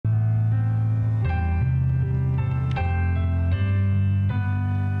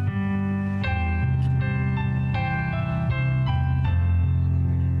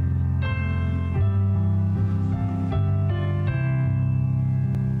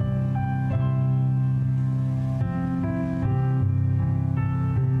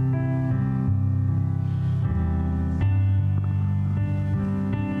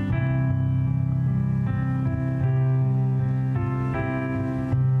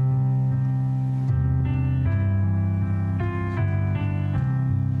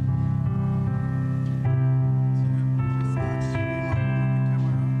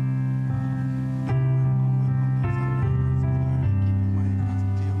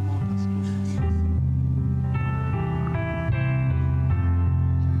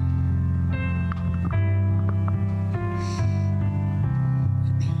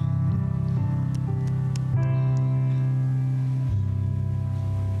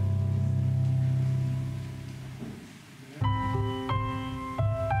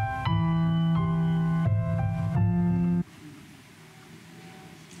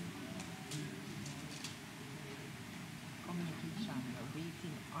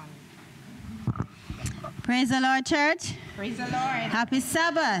Praise the Lord, church. Praise the Lord. Happy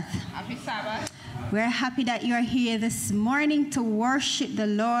Sabbath. Happy Sabbath. We're happy that you're here this morning to worship the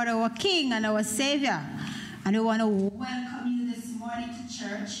Lord, our King and our Savior. And we want to welcome you this morning to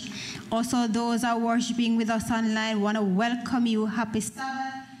church. Also, those are worshiping with us online, we want to welcome you. Happy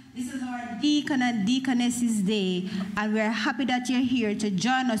Sabbath. This is our Deacon and Deaconesses Day, and we're happy that you're here to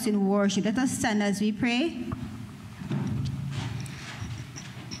join us in worship. Let us stand as we pray.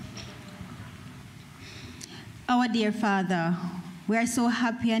 Our dear Father, we are so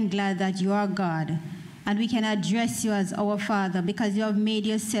happy and glad that you are God, and we can address you as our Father because you have made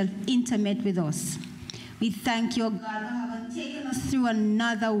yourself intimate with us. We thank you, God, for having taken us through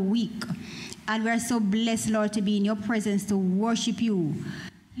another week, and we are so blessed, Lord, to be in your presence to worship you.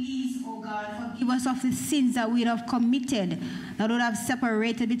 Please, oh God, forgive us of the sins that we have committed, that would have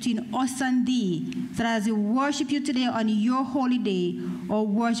separated between us and thee, so that as we worship you today on your holy day, our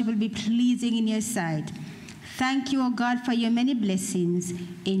worship will be pleasing in your sight. Thank you, O God, for your many blessings.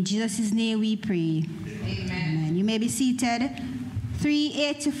 In Jesus' name we pray. Amen. Amen. You may be seated.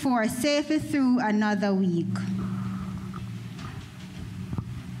 384, safely through another week.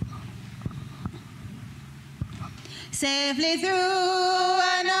 Safely through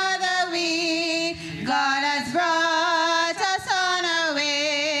another week, God has brought us on our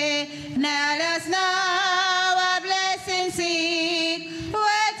way. Now let us now our blessing seek,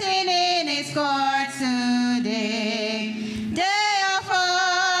 waiting in his courts today. Day of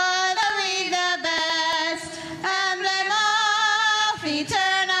all the week the best, emblem of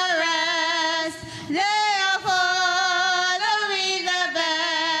eternal rest. Day of all the week the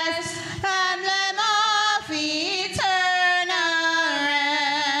best, emblem of eternal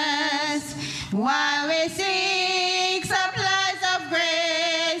rest. While we seek supplies of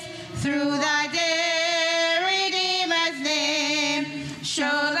grace through thy dear Redeemer's name, show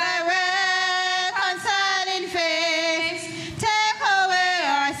thy reconciling face, take away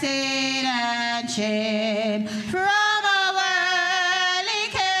our sin and shame. From our worldly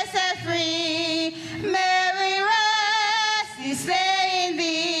case set free, may we rest and stay in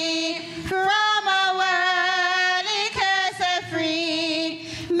thee. From our worldly case set free,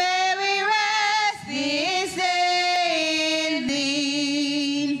 may we rest and stay in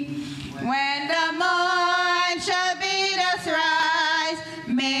thee. When the morn shall bid us rise,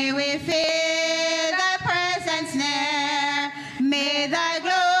 may we feel thy presence near. May thy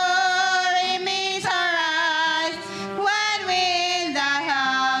glory meet our eyes when we in thy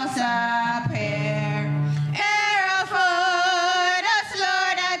house appear. Ere afford us,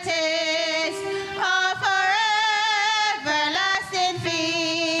 Lord, a taste of our everlasting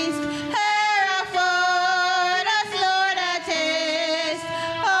feast. Ere afford us, Lord, a taste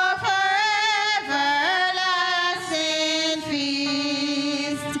of our everlasting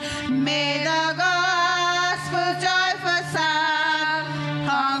feast. May the gospel's joyful sound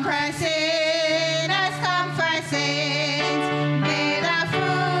conquer sinners, comfort saints. May the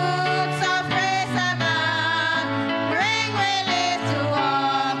fruits of grace abound, bring relief to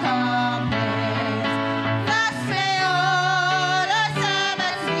all complaints. Thus may all our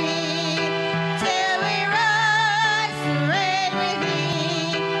Sabbaths be, till we rise to reign with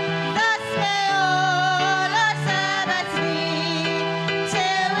thee. Thus may all our Sabbaths be,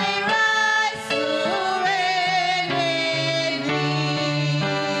 till we rise to reign with thee.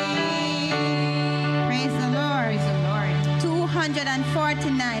 Praise the Lord. Praise the Lord.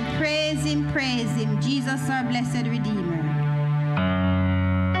 249. Praise him, Jesus our blessed Redeemer.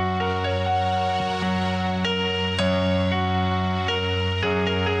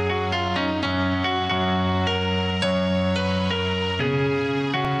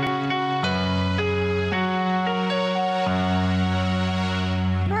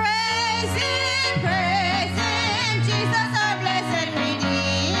 Praise him, Jesus our blessed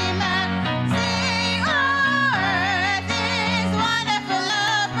Redeemer. Sing, oh earth, his wonderful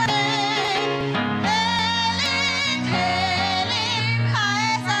love proclaim. Hail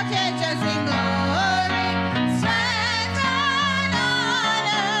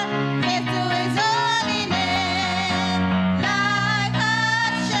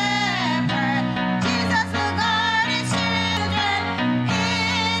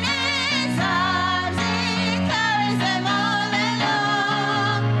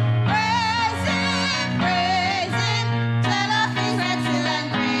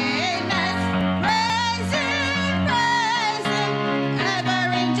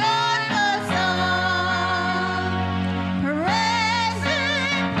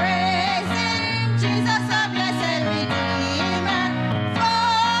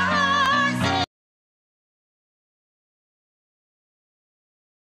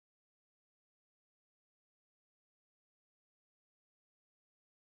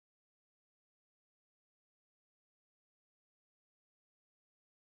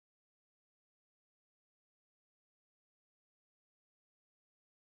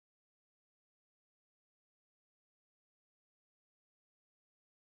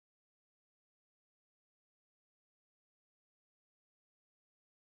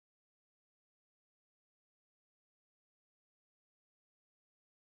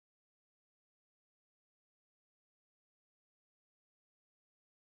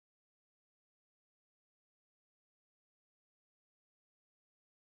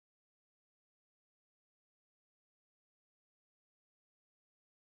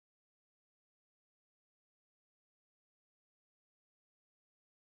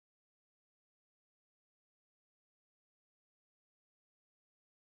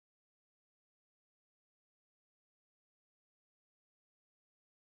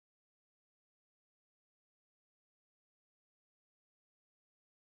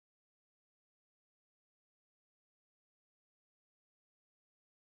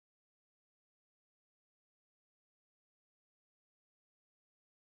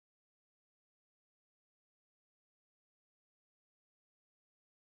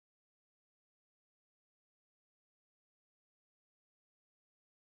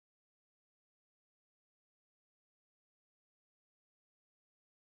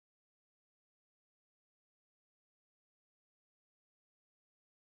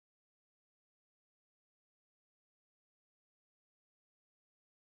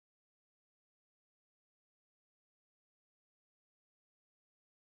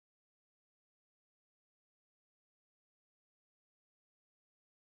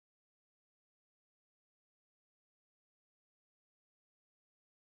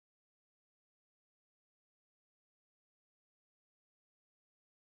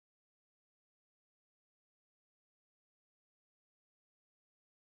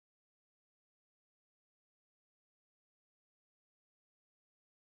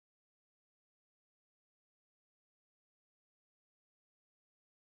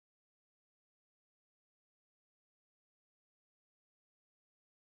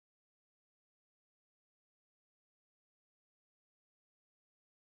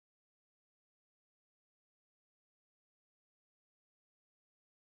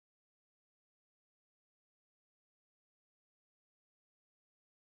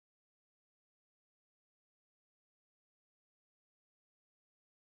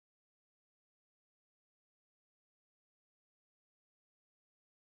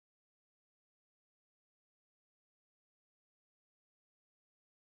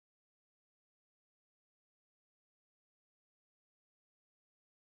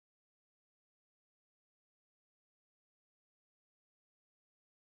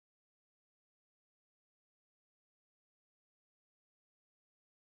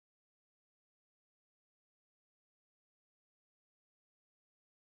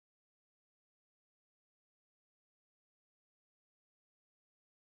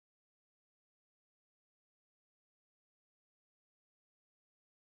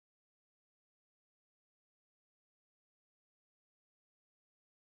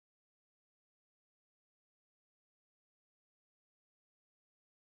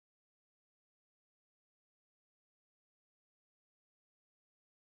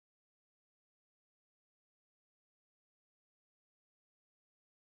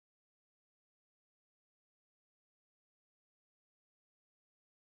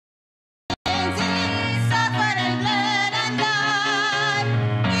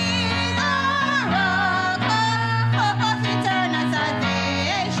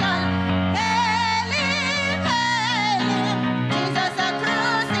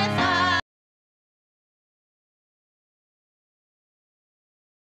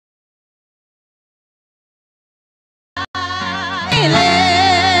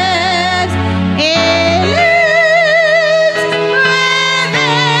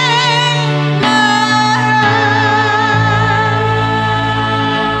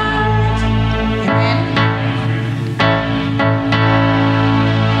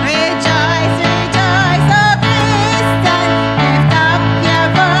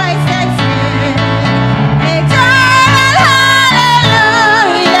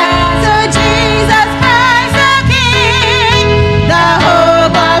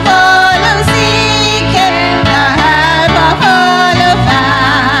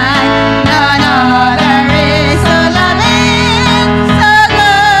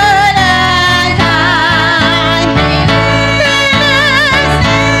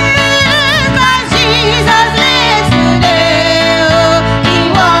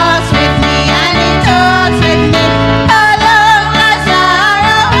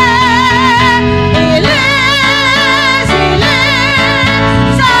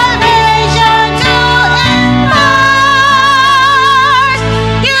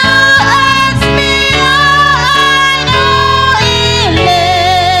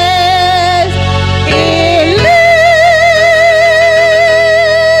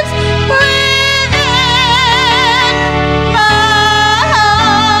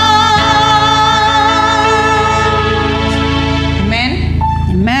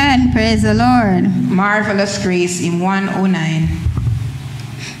Praise the Lord. Marvelous Grace in 109.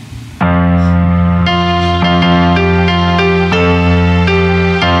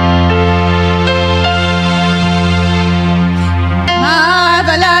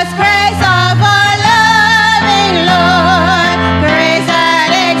 Marvelous grace of our loving Lord, grace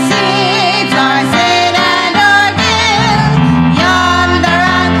that exceeds our sin and our guilt. Yonder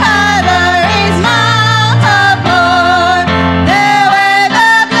on Calvary's mount above, there where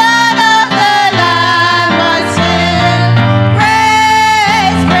the blood of the Lamb was spilled.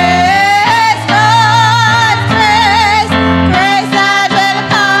 Grace, grace, God's grace, grace that will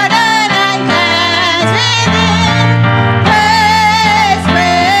pardon and cleanse within. Grace,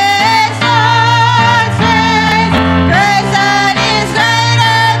 grace, God's grace, grace that is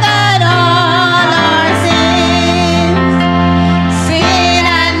greater than all our sins. Sin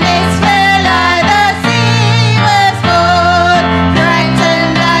and despair like the sea waves cold,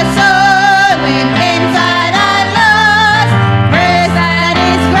 threatened our soul with inside and lost. Grace that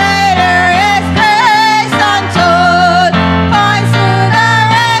is greater is grace untold, points to the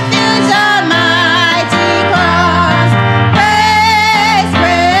refuge, almighty cross. Grace,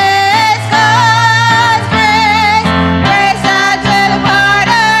 grace, God's grace, grace that will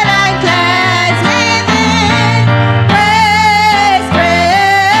pardon and cleanse within. Grace,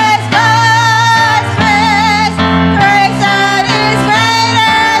 grace, God's grace, grace that is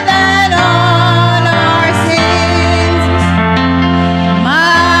greater than all our sins.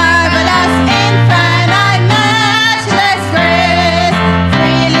 Marvelous, infinite, matchless grace,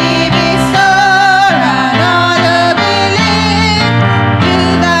 freely bestowed on all who believe. You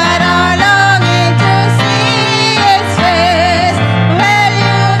that are longing to see His face, will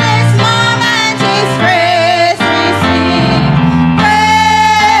you this moment His grace receive?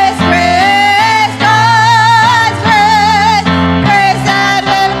 Grace, grace, God's grace, grace that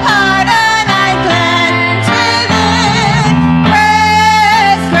will pardon and cleanse within.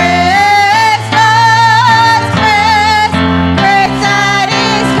 Grace, grace, God's grace, grace that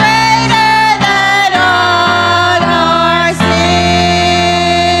is greater than all our sins.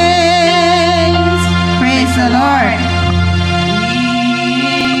 Praise the Lord.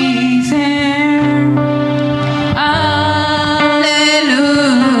 He's here.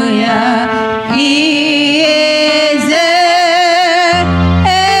 Hallelujah. He is there.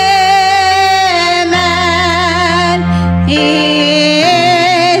 Amen. He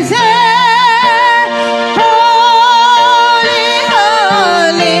is there. Holy,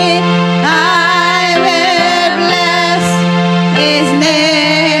 holy, I will bless His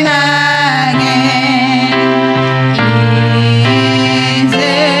name again. He is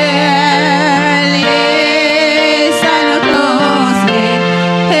there. Listen closely.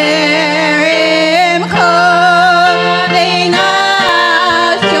 Hear Him calling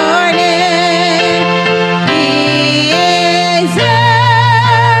out your name. He is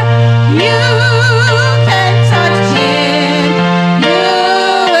there. You can touch Him. You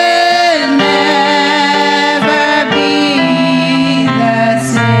will never be the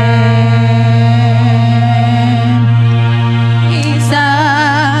same.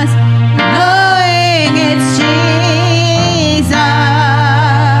 Jesus, knowing it's Jesus.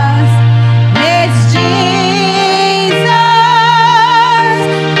 It's Jesus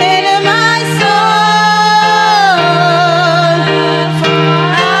in my soul. For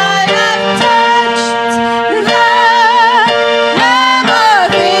I have touched the hem of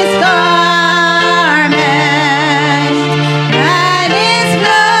His garment, and His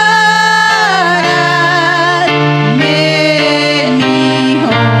blood has made me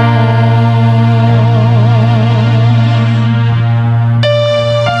whole.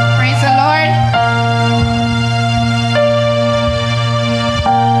 Praise the Lord.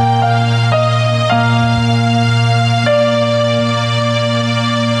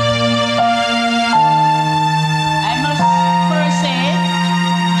 I must first say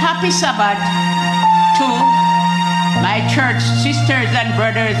happy Sabbath to my church sisters and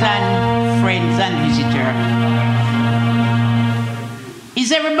brothers and friends and visitors.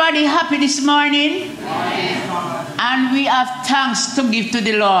 Is everybody happy this morning? And we have thanks to give to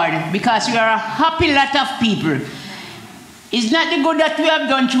the Lord because we are a happy lot of people. It's not the good that we have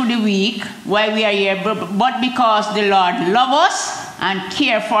done through the week why we are here, but because the Lord loves us and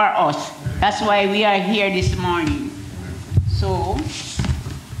cares for us. That's why we are here this morning. So,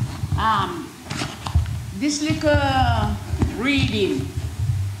 this little reading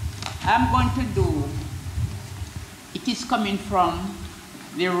I'm going to do, it is coming from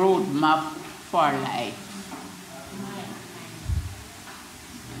the roadmap for life.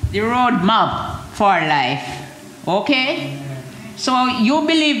 The roadmap for life. Okay? So you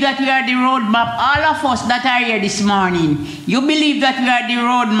believe that we are the roadmap, all of us that are here this morning, you believe that we are the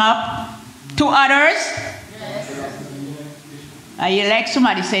roadmap to others? Yes. Are you like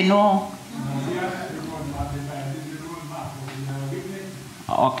somebody say no?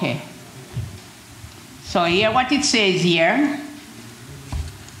 Okay. So here what it says here.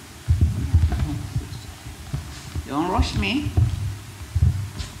 Don't rush me.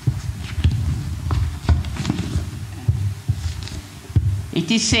 It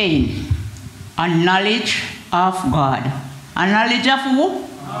is saying, a knowledge of God. A knowledge of who?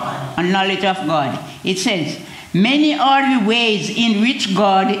 God. A knowledge of God. It says, many are the ways in which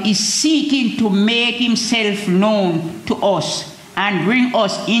God is seeking to make himself known to us and bring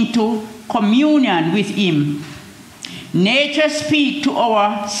us into communion with him. Nature speaks to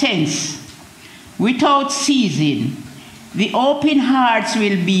our sense without ceasing. The open hearts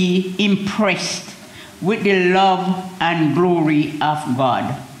will be impressed with the love and glory of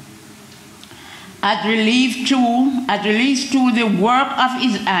God. As relieved through the work of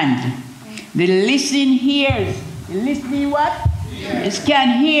his hand, the listening hears. The listening what? Yes.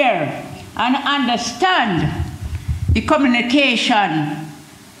 Can hear and understand the communication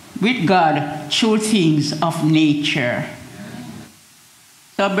with God through things of nature.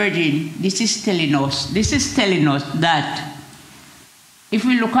 So, Virgin, this is telling us that if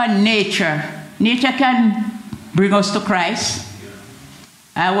we look at nature, nature can bring us to Christ.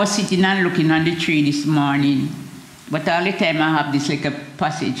 I was sitting and looking on the tree this morning, but all the time I have this like a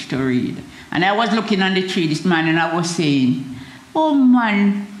passage to read. And I was looking on the tree this morning and I was saying, oh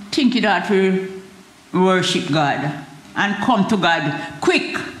man, think it out to worship God and come to God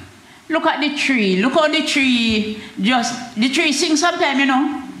quick. Look at the tree. Look how the tree sings sometime, you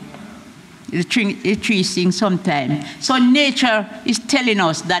know. The tree sings sometime. So nature is telling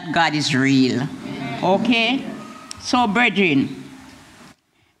us that God is real. Okay? So, brethren,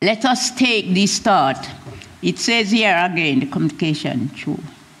 let us take this thought. It says here again, the communication through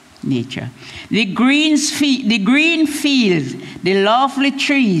nature. The green fields, the lovely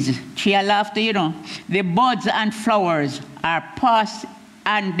trees, tree of laughter, you know, the buds and flowers are past,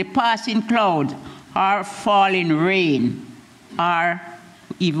 and the passing clouds are falling rain, or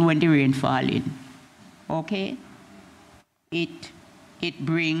even when the rain falling. Okay? It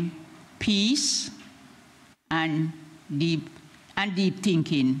bring peace and deep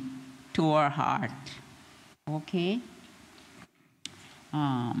thinking to our heart. Okay?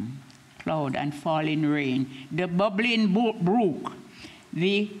 Cloud and falling rain, the bubbling brook,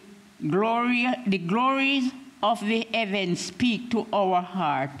 the glories of the heavens speak to our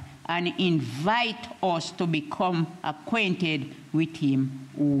heart and invite us to become acquainted with him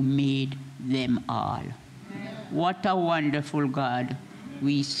who made them all. Amen. What a wonderful God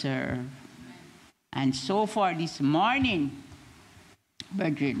we serve. And so far this morning,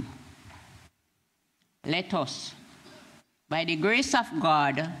 brethren, let us, by the grace of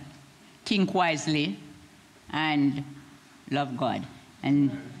God, think wisely and love God.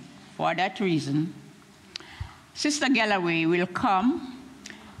 And for that reason, Sister Galloway will come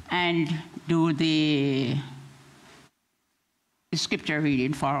and do the scripture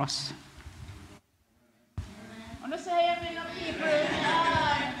reading for us.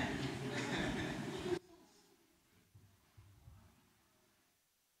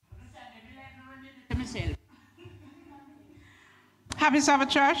 Happy Sabbath,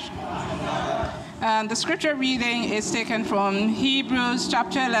 church. The scripture reading is taken from Hebrews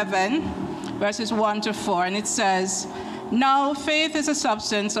chapter 11, verses 1 to 4, and it says, now faith is a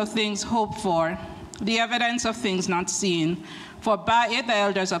substance of things hoped for, the evidence of things not seen. For by it the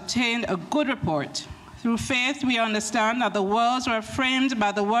elders obtained a good report. Through faith we understand that the worlds were framed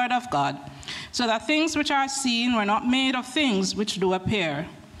by the word of God, so that things which are seen were not made of things which do appear.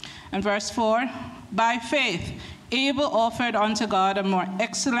 And verse 4, by faith Abel offered unto God a more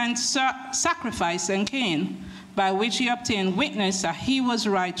excellent sacrifice than Cain, by which he obtained witness that he was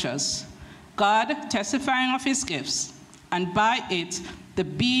righteous, God testifying of his gifts, and by it the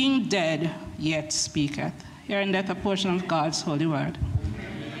being dead yet speaketh. Here endeth a portion of God's holy word.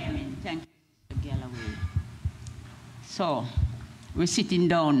 Amen. Thank you, Sister Galloway. So, we're sitting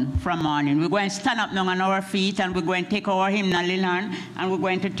down from morning. We're going to stand up now on our feet and we're going to take our hymnal in hand and we're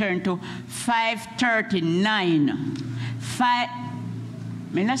going to turn to 539.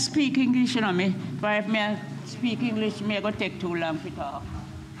 Me not speak English, you know me. But if me speak English, me go take too long to talk.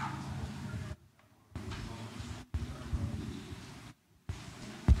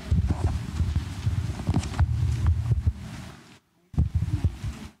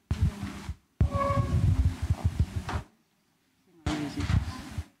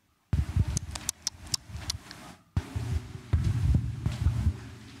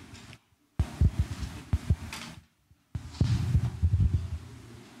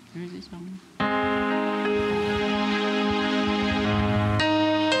 Where's this song?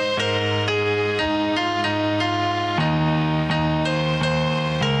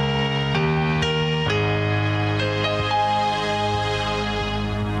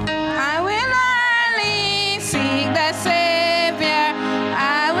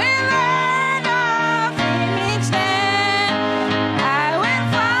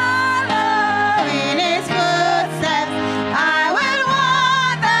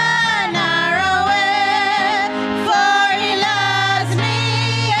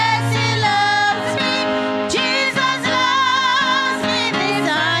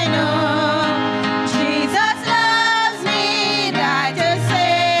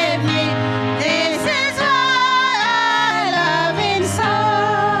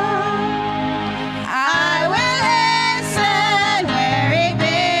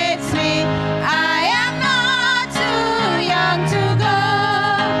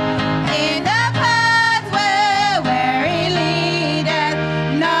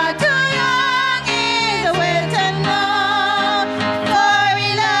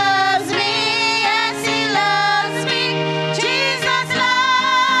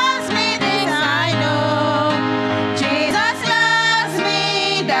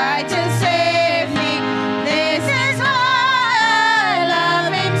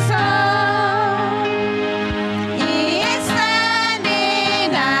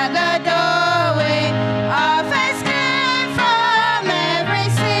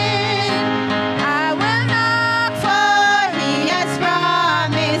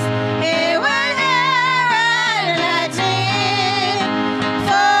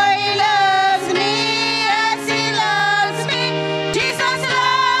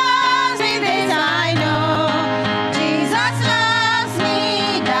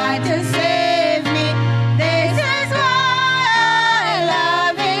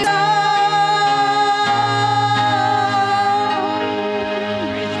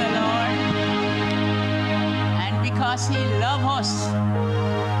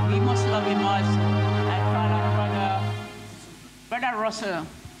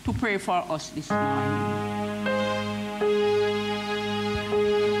 To pray for us this morning.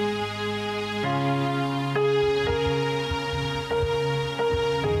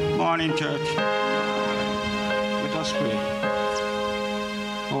 Morning, church. Let us pray.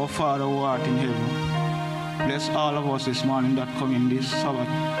 Our Father who art in heaven, bless all of us this morning that come in this Sabbath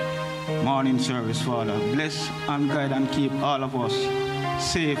morning service, Father. Bless and guide and keep all of us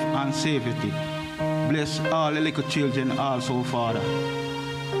safe and safety. Bless all the little children also, Father.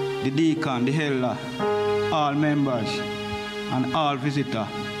 The deacon, the elder, all members, and all visitors.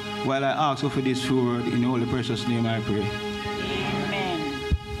 While I ask you for this word, in your holy precious name I pray.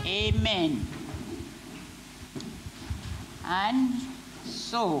 Amen. Amen. And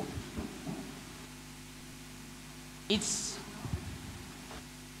so, it's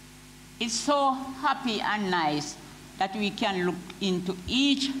so happy and nice that we can look into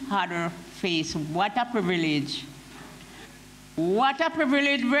each other's face. What a privilege. What a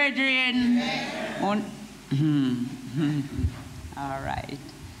privilege, brethren. All right.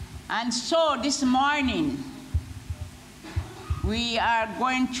 And so this morning, we are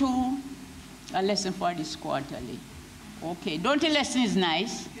going to a lesson for this quarterly. Okay, don't the lesson is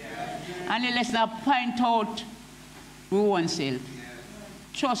nice? Yes. And the lesson point out oneself. Yes.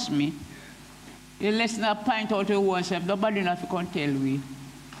 Trust me. The lesson point out oneself. Nobody enough can tell we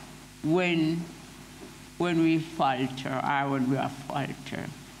when we falter or when we are falter.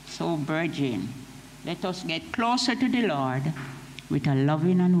 So, brethren, let us get closer to the Lord with a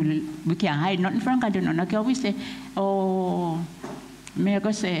loving and we can't hide nothing from God. No, can we say, oh, me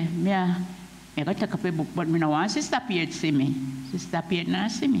go say, me go take up a book, but me no want Sister Pierre to see me. Sister Pierre not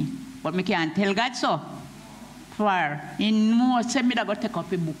see me. But me can't tell God so. For in more say me that go take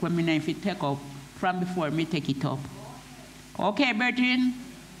up a book when me know if it take up from before me take it up. Okay, brethren?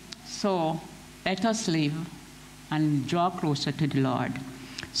 So, let us live and draw closer to the Lord.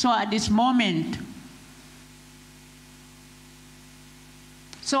 So at this moment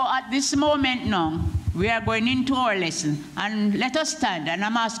now, we are going into our lesson. And let us stand. And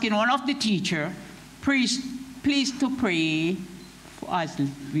I'm asking one of the teachers, please to pray for us as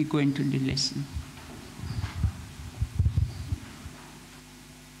we go into the lesson.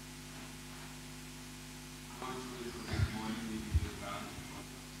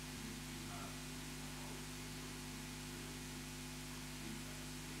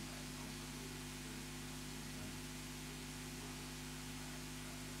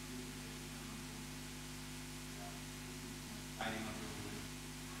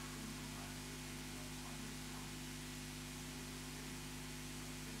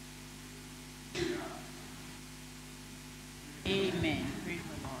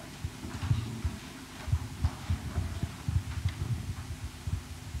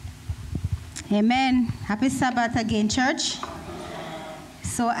 Amen. Happy Sabbath again, church.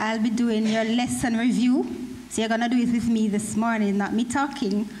 So I'll be doing your lesson review. So you're going to do it with me this morning, not me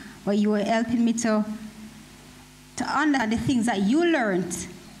talking, but you are helping me to understand the things that you learned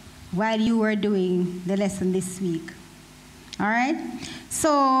while you were doing the lesson this week. All right?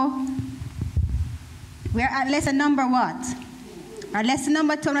 So we're at lesson number what? Our lesson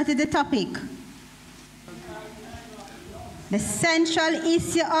number 2, what is the topic? The central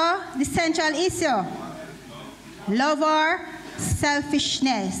issue love or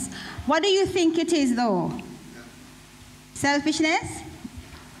selfishness. What do you think it is though? Selfishness?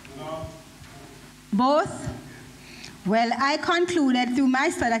 No. Both? Well, I concluded through my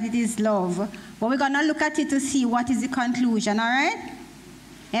study that it is love. But we're going to look at it to see what is the conclusion, all right?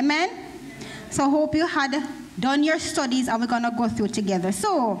 Amen? So hope you had done your studies and we're going to go through together.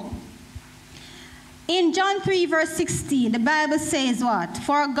 So, in John 3 verse 16, the Bible says what?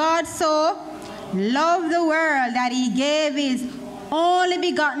 For God so loved the world that he gave his only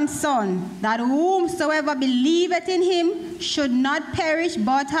begotten Son, that whomsoever believeth in him should not perish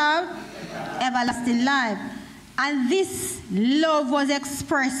but have everlasting life. And this love was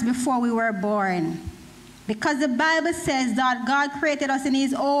expressed before we were born. Because the Bible says that God created us in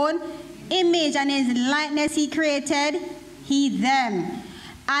his own image and his likeness he created them.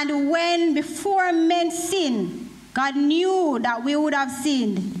 And when before men sinned, God knew that we would have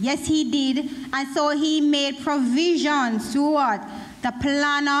sinned. Yes, he did. And so he made provisions to what? The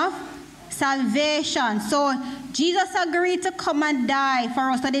plan of salvation. So Jesus agreed to come and die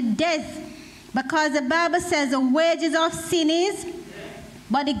for us, for the death. Because the Bible says the wages of sin is,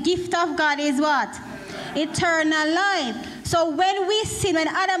 but the gift of God is what? Eternal life. So when we sin, when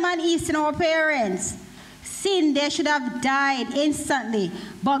Adam and Eve sin, our parents sin, they should have died instantly.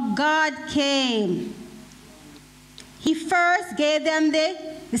 But God came. He first gave them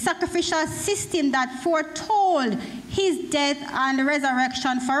the sacrificial system that foretold his death and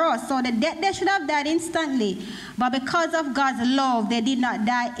resurrection for us. So they should have died instantly. But because of God's love, they did not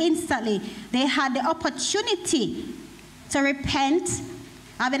die instantly. They had the opportunity to repent,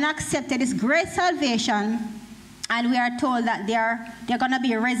 having accepted this great salvation. And we are told that they're going to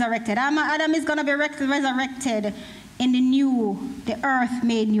be resurrected. Adam is going to be resurrected in the earth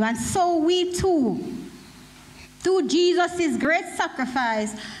made new. And so we too, through Jesus' great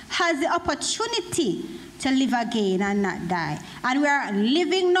sacrifice, has the opportunity to live again and not die. And we are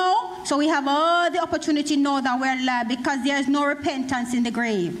living now, so we have all the opportunity now that we're alive because there is no repentance in the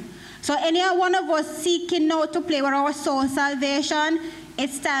grave. So any one of us seeking now to play with our soul salvation,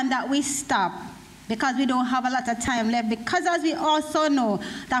 it's time that we stop. Because we don't have a lot of time left. Because as we also know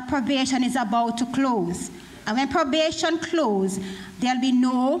that probation is about to close. And when probation closes, there'll be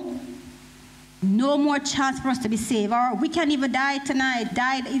no more chance for us to be saved. Or we can even die tonight,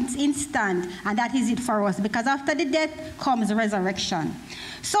 die instant. And that is it for us. Because after the death comes resurrection.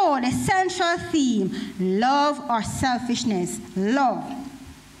 So the central theme, love or selfishness. Love.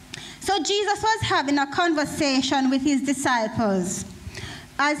 So Jesus was having a conversation with his disciples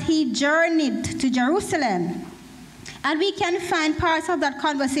as he journeyed to Jerusalem. And we can find parts of that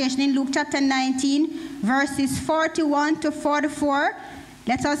conversation in Luke chapter 19, verses 41 to 44.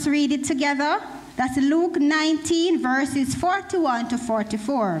 Let us read it together. That's Luke 19, verses 41 to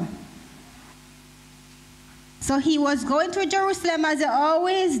 44. So he was going to Jerusalem as he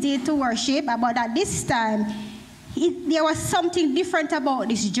always did to worship, but at this time, there was something different about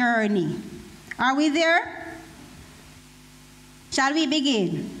this journey. Are we there? Shall we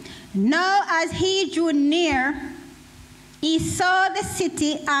begin? Now as he drew near, he saw the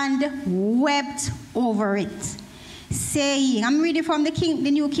city and wept over it, saying, I'm reading from the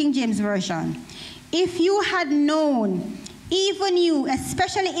New King James Version. If you had known, even you,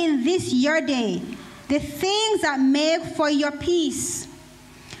 especially in this your day, the things that make for your peace,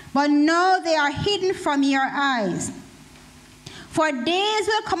 but now they are hidden from your eyes. For days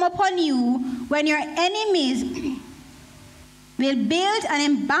will come upon you when your enemies will build an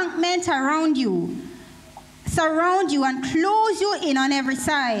embankment around you, surround you and close you in on every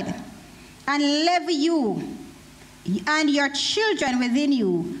side, and level you and your children within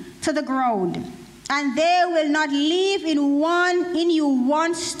you to the ground. And they will not leave in you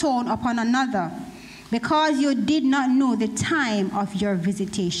one stone upon another, because you did not know the time of your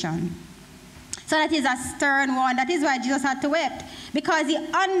visitation. So that is a stern one. That is why Jesus had to weep, because he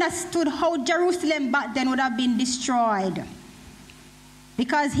understood how Jerusalem back then would have been destroyed.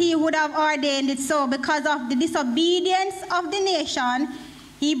 Because he would have ordained it so. Because of the disobedience of the nation,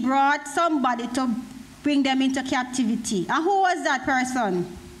 he brought somebody to bring them into captivity. And who was that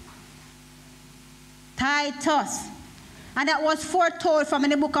person? Titus. And that was foretold from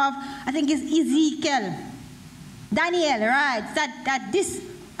in the book of, I think it's Ezekiel. Daniel, right? That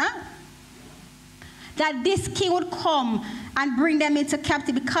this king would come and bring them into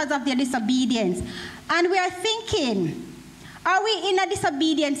captivity because of their disobedience. And we are thinking, are we in a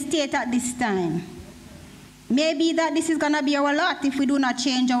disobedient state at this time? Maybe that this is going to be our lot if we do not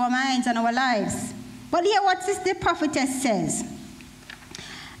change our minds and our lives. But here what the prophetess says.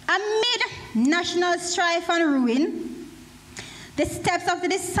 Amid national strife and ruin, the steps of the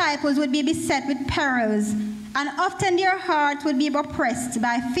disciples would be beset with perils, and often their hearts would be oppressed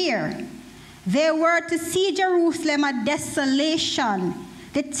by fear. They were to see Jerusalem a desolation,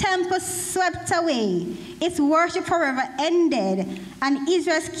 the temple swept away, its worship forever ended, and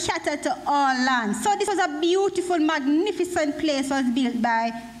Israel scattered to all lands. So this was a beautiful, magnificent place was built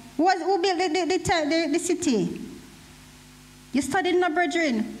by, who built the city? You studied, no,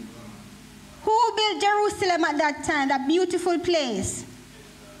 brethren? Who built Jerusalem at that time, that beautiful place?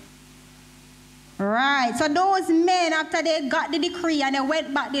 Right, so those men, after they got the decree and they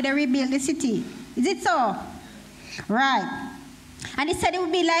went back, they rebuilt the city. Is it so? Right. And he said it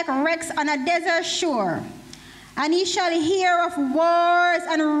would be like wrecks on a desert shore. And ye shall hear of wars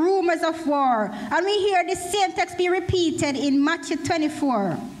and rumors of war. And we hear the same text be repeated in Matthew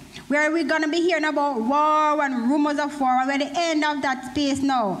 24, where we're going to be hearing about war and rumors of war. And we're at the end of that space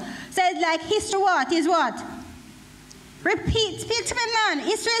now. So it's like history what? Is what? Repeat. Speak to me, man.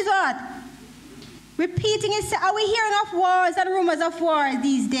 History is what? Repeating it. Are we hearing of wars and rumors of wars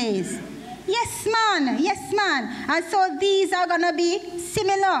these days? Yes, man. Yes, man. And so these are going to be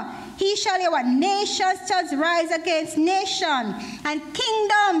similar. He shall hear what? Nations shall rise against nation, and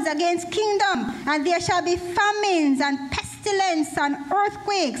kingdoms against kingdom. And there shall be famines and pestilence and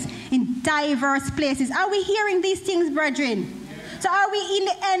earthquakes in diverse places. Are we hearing these things, brethren? Yes. So are we in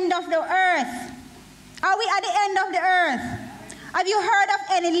the end of the earth? Are we at the end of the earth? Have you heard of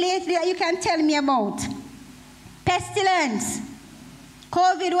any lately that you can tell me about? Pestilence.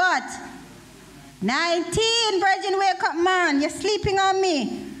 COVID what? 19, brethren, wake up, man. You're sleeping on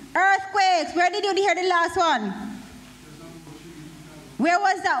me. Earthquakes. Where did you hear the last one? Where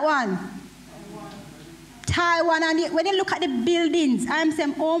was that one? Taiwan. And when you look at the buildings, I'm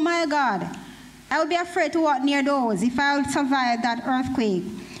saying, oh my God, I would be afraid to walk near those if I would survive that earthquake.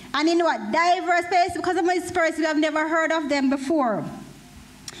 And in what? Diverse places, because of my spirits, we have never heard of them before.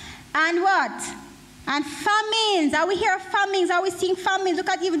 And what? And famines. Are we hearing famines? Are we seeing famines? Look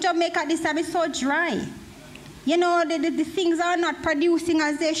at even Jamaica at this time. It's so dry. You know, the things are not producing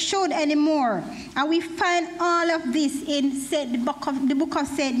as they should anymore. And we find all of this in the book of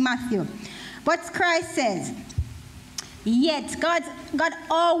St. Matthew. But Christ says, yet, God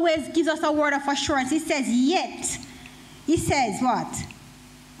always gives us a word of assurance. He says, yet. He says what?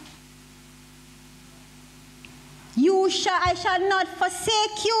 I shall not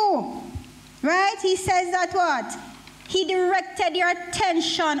forsake you. Right? He says that what? He directed your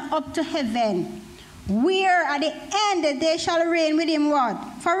attention up to heaven, where at the end they shall reign with him what?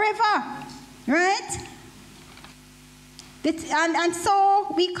 Forever. Right? And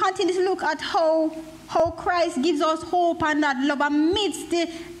so we continue to look at how Christ gives us hope and that love amidst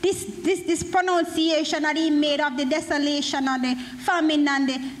this pronunciation that he made of the desolation and the famine and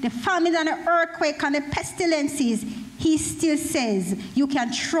the famine and the earthquake and the pestilences. He still says, you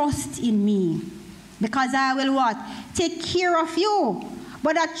can trust in me because I will what? Take care of you.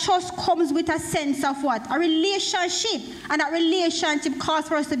 But that trust comes with a sense of what? A relationship. And that relationship calls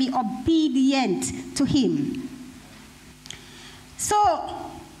for us to be obedient to him. So,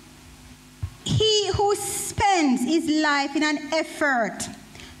 he who spends his life in an effort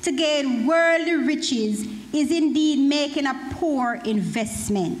to gain worldly riches is indeed making a poor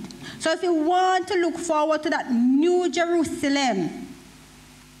investment. So if you want to look forward to that new Jerusalem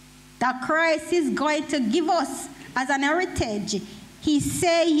that Christ is going to give us as an heritage, he's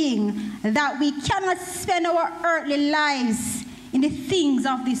saying that we cannot spend our earthly lives in the things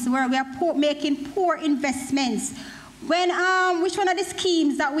of this world. We are making poor investments. When which one of the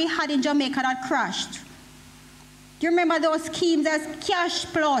schemes that we had in Jamaica that crashed? Do you remember those schemes as Cash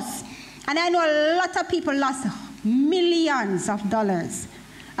Plus? And I know a lot of people lost millions of dollars.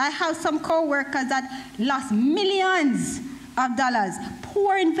 I have some co-workers that lost millions of dollars.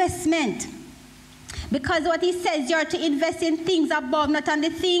 Poor investment. Because what he says, you're to invest in things above, not on the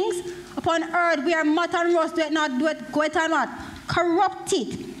things upon earth where moth and rust do it not do it, go it and what? Corrupt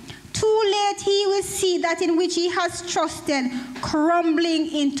it. Too late he will see that in which he has trusted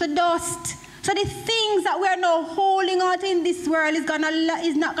crumbling into dust. So the things that we are now holding on to in this world is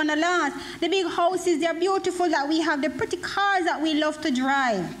not going to last. The big houses, they're beautiful that we have. The pretty cars that we love to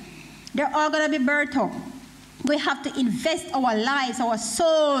drive, they're all going to be burnt up. we have to invest our lives, our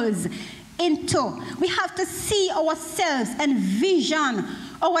souls into. We have to see ourselves and vision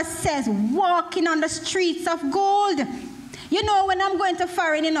ourselves walking on the streets of gold. You know, when I'm going to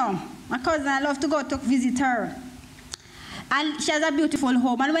foreign, you know, my cousin, I love to go to visit her. And she has a beautiful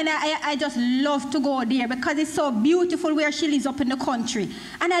home. And when I just love to go there because it's so beautiful where she lives up in the country.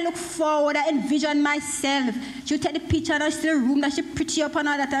 And I look forward, I envision myself. She'll take the picture and I see the room that she pretty up and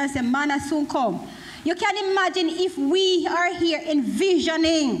all that. And I say, man, I soon come. You can imagine if we are here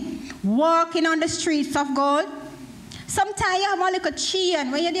envisioning walking on the streets of gold. Sometimes you have a little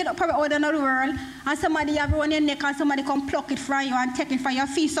chain when you did probably out in the world and somebody have around your neck and somebody come pluck it from you and take it from you. You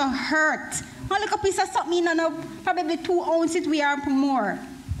feel so hurt. A little piece of something, you know, probably 2 ounces we are more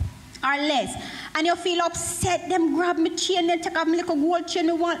or less. And you feel upset, them grab me chain, then take off my little gold chain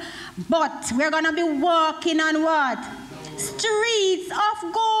you want. But we're going to be walking on what? Streets of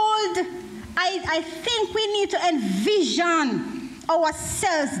gold. I think we need to envision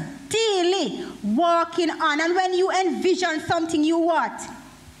ourselves daily walking on. And when you envision something, you what?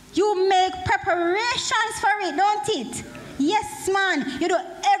 You make preparations for it, don't it? Yes, man. You do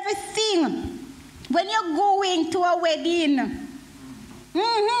everything. When you're going to a wedding,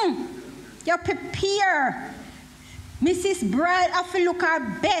 you prepare. Mrs. Bride have to look her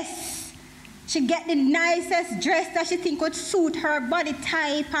best. She get the nicest dress that she think would suit her body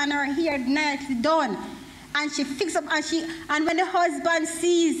type and her hair nicely done. And she fix up and when the husband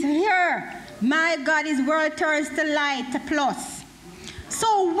sees her, my God, his world turns to light, to plus.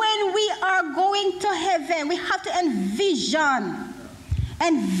 So when we are going to heaven, we have to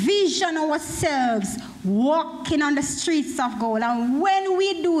envision ourselves walking on the streets of gold. And when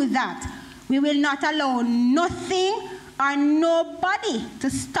we do that, we will not allow nothing or nobody to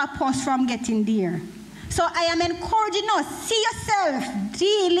stop us from getting there. So I am encouraging us, see yourself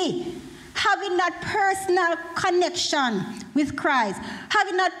daily, having that personal connection with Christ,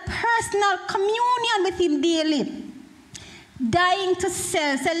 having that personal communion with him daily, dying to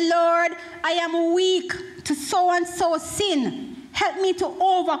self. Say, Lord, I am weak to so and so sin. Help me to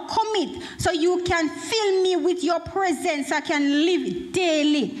overcome it so you can fill me with your presence. I can live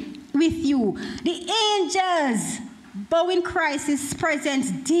daily with you. The angels bow in Christ's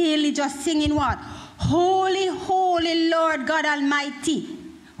presence daily, just singing what? Holy, holy Lord God Almighty,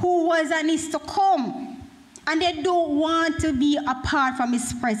 who was and is to come. And they don't want to be apart from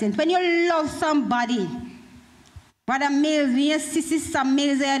his presence. When you love somebody, Brother Mills, when you see Sister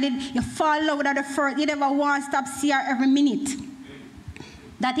Mills, you fall in love with her the first, you never want to stop seeing her every minute.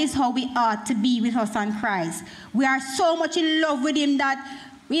 That is how we ought to be with us on Christ. We are so much in love with him that,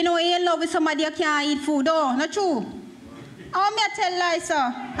 you know, you're in love with somebody you can't eat food. Oh, not true. How may I tell lies, sir?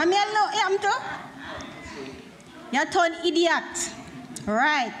 I mean, I'm too. You're turn idiot.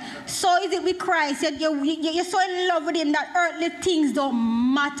 Right. So is it with Christ? You're so in love with him that earthly things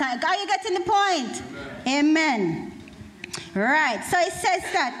don't matter. Are you getting the point? Amen. Right. So it says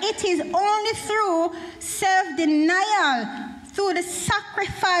that it is only through self-denial, through the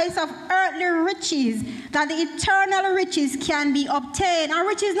sacrifice of earthly riches, that the eternal riches can be obtained. And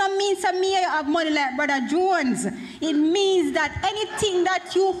riches not means that me have money like Brother Jones. It means that anything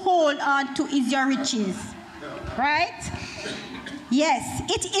that you hold on to is your riches. Right? Yes,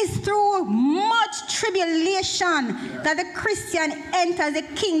 it is through much tribulation that the Christian enters the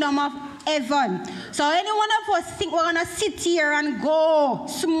kingdom of heaven. So any one of us think we're going to sit here and go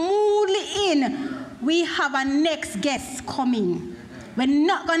smoothly in. We have a next guest coming. We're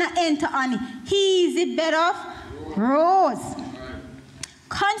not going to enter on easy bed of rose.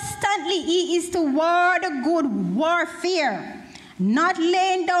 Constantly he is to war the good warfare, not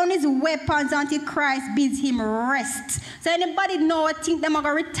laying down his weapons until Christ bids him rest. So anybody know or think they're going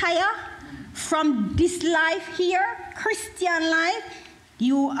to retire from this life here, Christian life?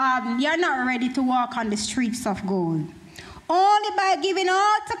 You're not ready to walk on the streets of gold. Only by giving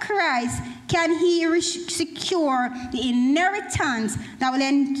all to Christ can he secure the inheritance that will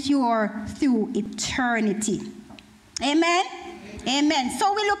endure through eternity. Amen? Amen.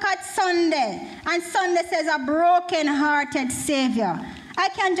 So we look at Sunday, and Sunday says a broken-hearted Savior. I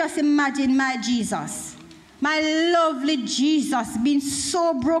can just imagine my Jesus, my lovely Jesus, being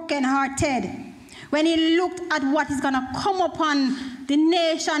so broken-hearted when he looked at what is going to come upon the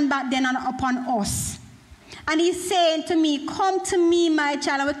nation back then and upon us. And he's saying to me, come to me, my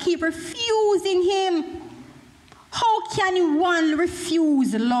child. I will keep refusing him. How can one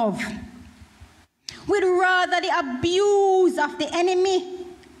refuse love? We'd rather the abuse of the enemy.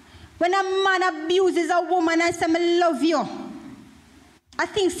 When a man abuses a woman and says, I love you, I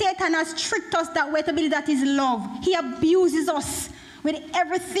think Satan has tricked us that way to believe that is love. He abuses us with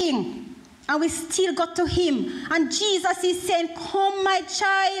everything. And we still got to him. And Jesus is saying, come, my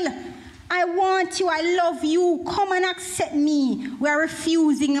child. I want you. I love you. Come and accept me. We are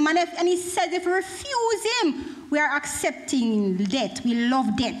refusing him. And he says if we refuse him, we are accepting death. We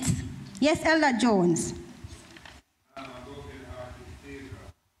love death. Yes, Elder Jones.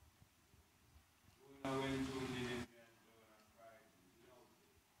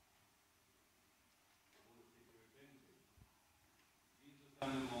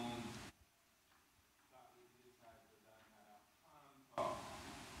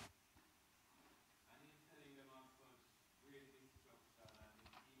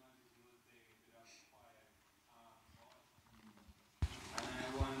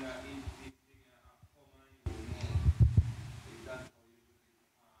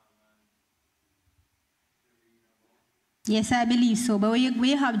 Yes, I believe so. But when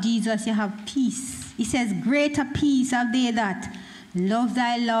you have Jesus, you have peace. He says, greater peace have they that love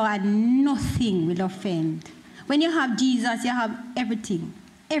thy law, and nothing will offend. When you have Jesus, you have everything.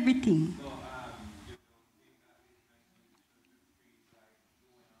 Everything.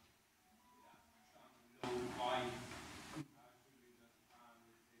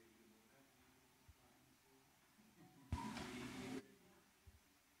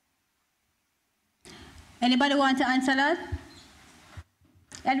 Anybody want to answer that?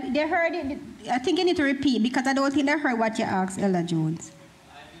 And they heard it. I think you need to repeat because I don't think they heard what you asked, Elder Jones.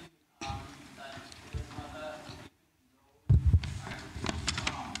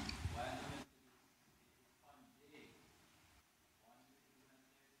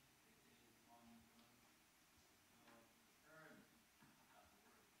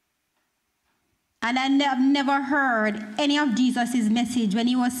 And I've never heard any of Jesus' message when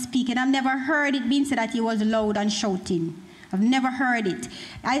he was speaking. I've never heard it being said that he was loud and shouting. I've never heard it.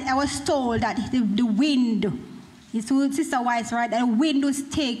 I was told that the wind, Sister White's right, the wind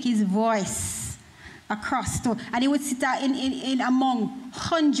would take his voice across. And he would sit in among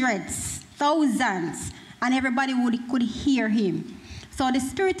hundreds, thousands, and everybody could hear him. So the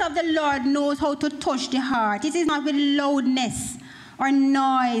Spirit of the Lord knows how to touch the heart. It is not with loudness or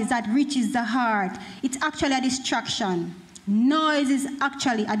noise that reaches the heart. It's actually a distraction. Noise is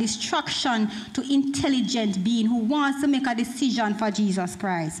actually a distraction to intelligent being who wants to make a decision for Jesus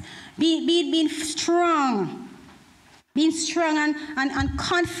Christ. Being strong. Being strong and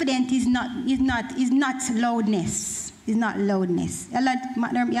confident is not loudness. Is not loudness.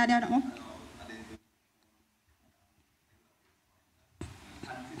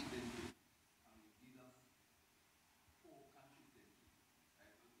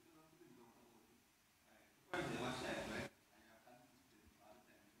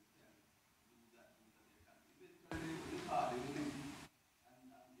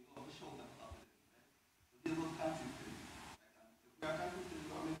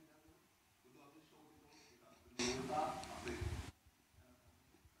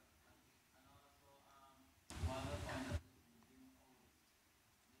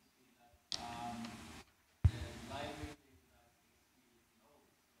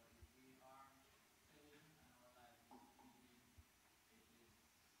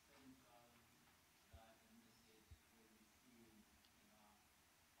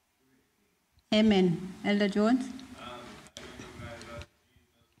 Amen. Elder Jones?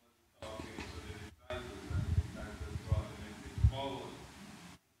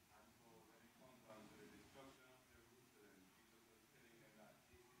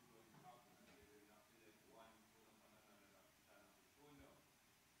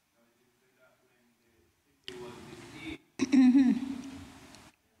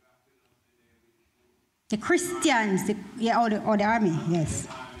 The Christians, or the army, yes.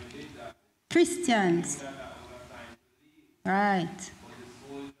 Christians. Right.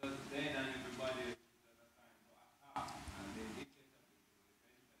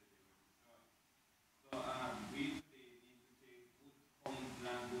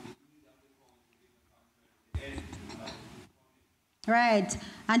 Right.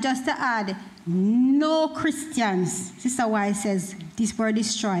 And just to add, no Christians. Sister White says these were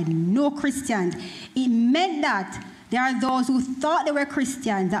destroyed. No Christians. It meant that there are those who thought they were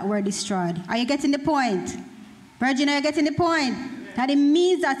Christians that were destroyed. Are you getting the point? Virgin, are you getting the point? That it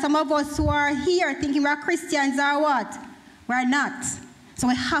means that some of us who are here thinking we're Christians are what? We're not. So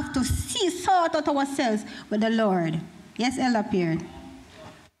we have to sort out ourselves with the Lord. Yes, Elder Pierre.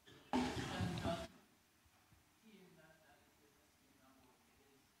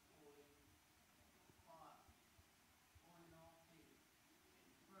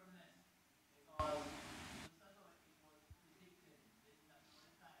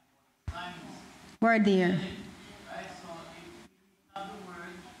 We're there.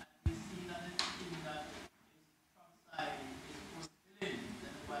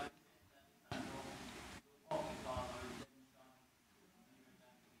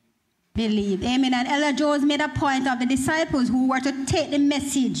 believed. Amen. And Elder Jones made a point of the disciples who were to take the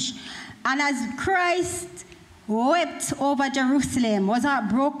message. And as Christ wept over Jerusalem, was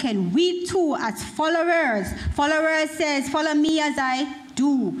heartbroken, we too as followers says, follow me as I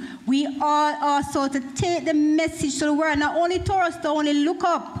do. We are also to take the message to the world, not only to us to only look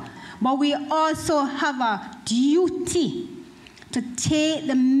up, but we also have a duty to take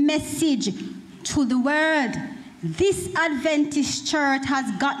the message to the world. This Adventist church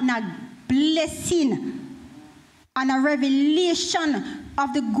has gotten a blessing and a revelation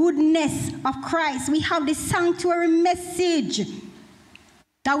of the goodness of Christ. We have the sanctuary message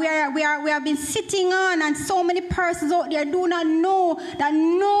that we have been sitting on, and so many persons out there do not know that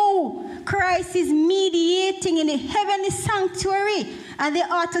Christ is mediating in the heavenly sanctuary, and they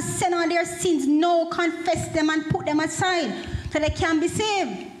ought to send on their sins, confess them and put them aside so they can be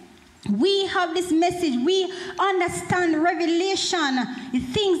saved. We have this message. We understand revelation, the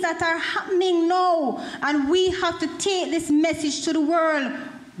things that are happening now, and we have to take this message to the world.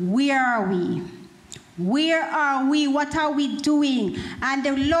 Where are we? Where are we? What are we doing? And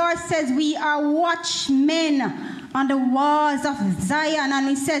the Lord says we are watchmen on the walls of Zion. And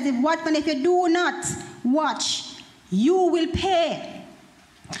he says, if you do not watch, you will pay.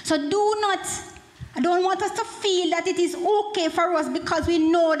 So I don't want us to feel that it is okay for us because we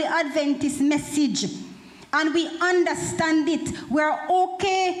know the Adventist message and we understand it. We're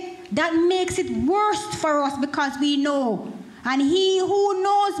okay. That makes it worse for us because we know. And he who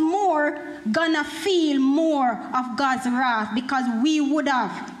knows more gonna feel more of God's wrath because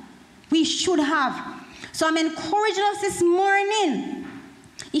we should have. So I'm encouraging us this morning.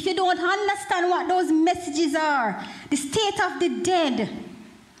 If you don't understand what those messages are, the state of the dead,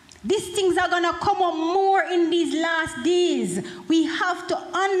 these things are going to come up more in these last days. We have to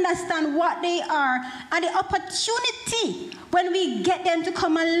understand what they are. And the opportunity, when we get them to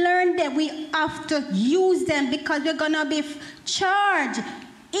come and learn them, we have to use them because we're going to be charged.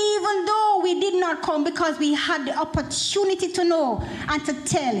 Even though we did not come because we had the opportunity to know and to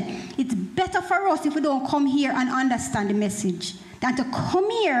tell. It's better for us if we don't come here and understand the message than to come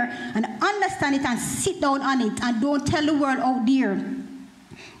here and understand it and sit down on it and don't tell the world out there.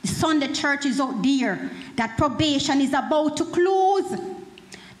 The Sunday church is out there. That probation is about to close.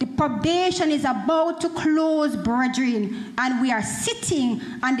 The probation is about to close, brethren. And we are sitting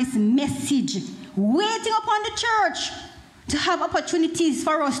on this message, waiting upon the church to have opportunities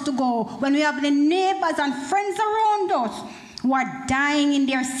for us to go when we have the neighbors and friends around us who are dying in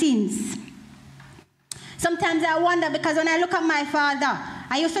their sins. Sometimes I wonder, because when I look at my father,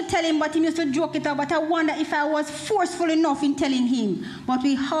 I used to tell him, but he used to joke it out, but I wonder if I was forceful enough in telling him. But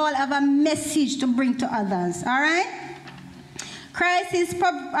we all have a message to bring to others, all right? Christ is,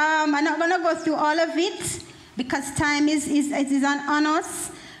 I'm not going to go through all of it, because time is on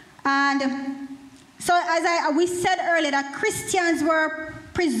us. And so as we said earlier, that Christians were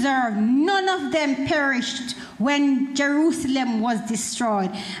preserved. None of them perished when Jerusalem was destroyed.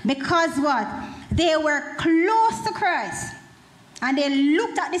 Because what? They were close to Christ. And they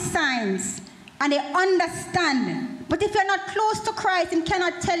looked at the signs. And they understand. But if you're not close to Christ, He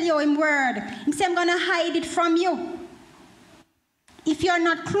cannot tell you in word. He said, I'm going to hide it from you. If you're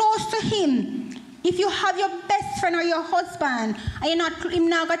not close to Him, if you have your best friend or your husband, and He's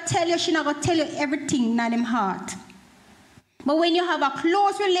not going to tell you, she's not going to tell you everything in them heart. But when you have a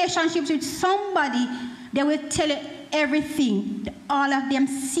close relationship with somebody, they will tell you everything, all of them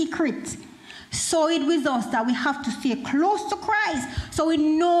secret. So it with us that we have to stay close to Christ so we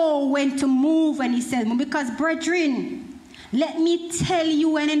know when to move when He says move. Because, brethren, let me tell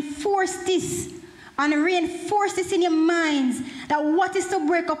you and enforce this and reinforce this in your minds that what is to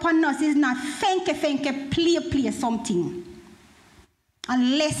break upon us is not play something.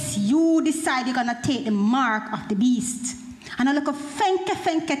 Unless you decide you're going to take the mark of the beast. And a little thing,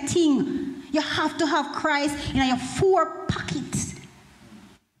 you have to have Christ in your 4 pockets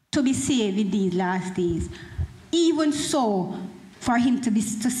to be saved in these last days. Even so, for Him to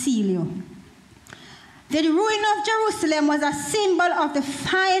seal you. The ruin of Jerusalem was a symbol of the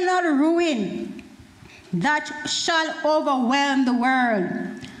final ruin that shall overwhelm the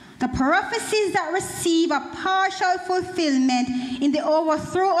world. The prophecies that receive a partial fulfillment in the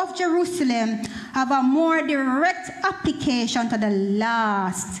overthrow of Jerusalem have a more direct application to the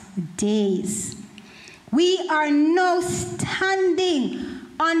last days. We are now standing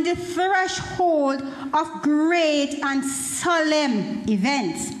on the threshold of great and solemn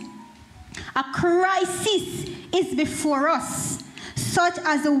events. A crisis is before us, such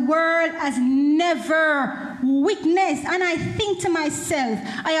as the world has never witnessed. And I think to myself,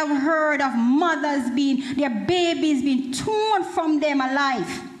 I have heard of mothers their babies being torn from them alive.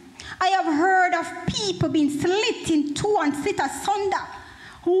 I have heard of people being slit in two and slit asunder.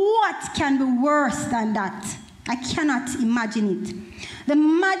 What can be worse than that? I cannot imagine it. The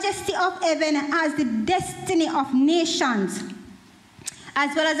majesty of heaven has the destiny of nations,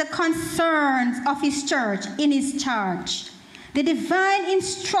 as well as the concerns of his church in his charge. The divine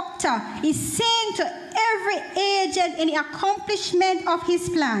instructor is saying to every agent in the accomplishment of his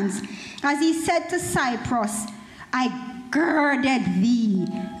plans, as he said to Cyprus, I girded thee,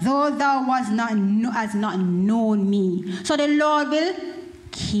 though thou hast not known me. So the Lord will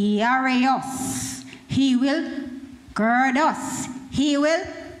carry us. He will gird us. He will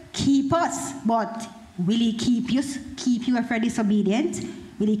keep us. But will he keep you if you're disobedient?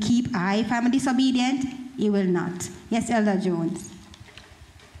 Will he keep I if I'm disobedient? He will not. Yes, Elder Jones.